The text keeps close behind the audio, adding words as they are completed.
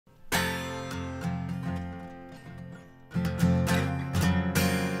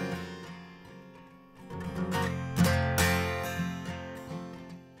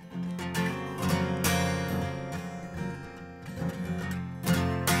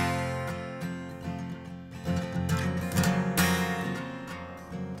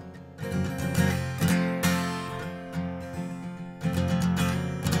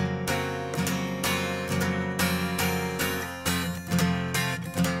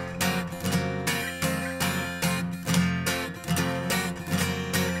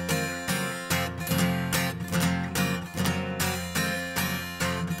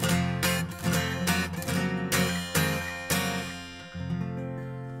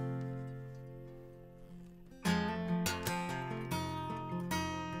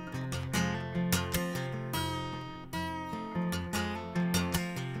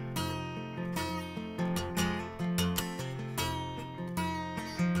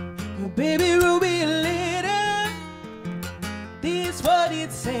Baby, Ruby, later, this what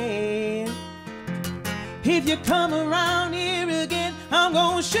it said. If you come around here again, I'm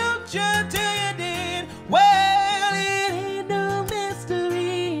gonna shoot you till you're dead. Well, it ain't no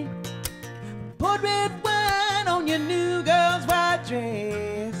mystery. Put red wine on your new girl's white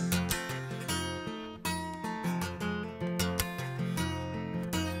dress.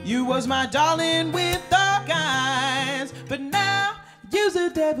 You was my darling with dark eyes, but now you're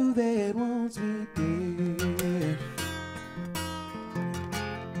the devil that wants me dead.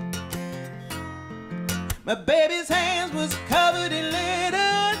 My baby's hands was covered in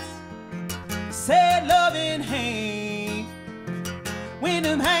letters, said loving hand. When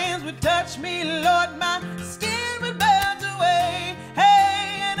them hands would touch me, Lord, my skin would melt away.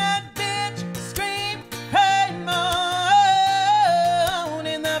 Hey, and that bitch screamed, cried, moan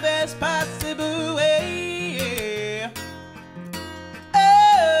in the best possible way.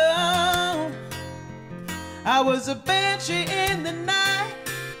 Oh, I was a banshee in the night,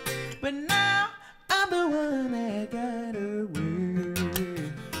 but now I'm the one that got away.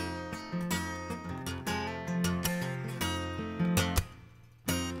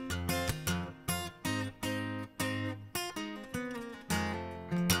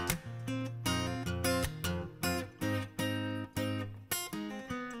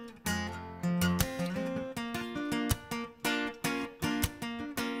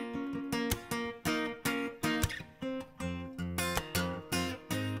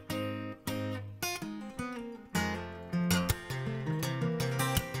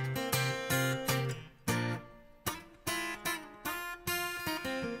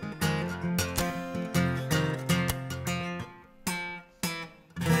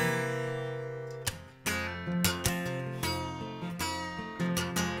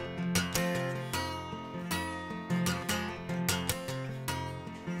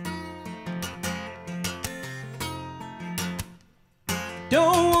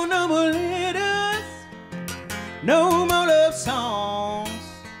 Don't want no more letters, no more love songs.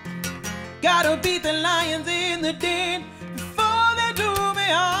 Gotta beat the lions in the den before they do me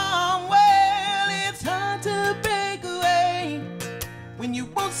harm. Well, it's hard to break away when you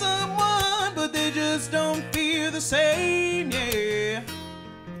want someone, but they just don't feel the same, yeah.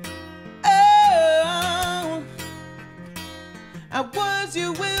 Oh, I was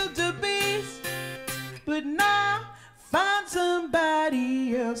your wildebeest, but now find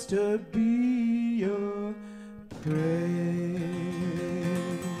somebody else to be your prey.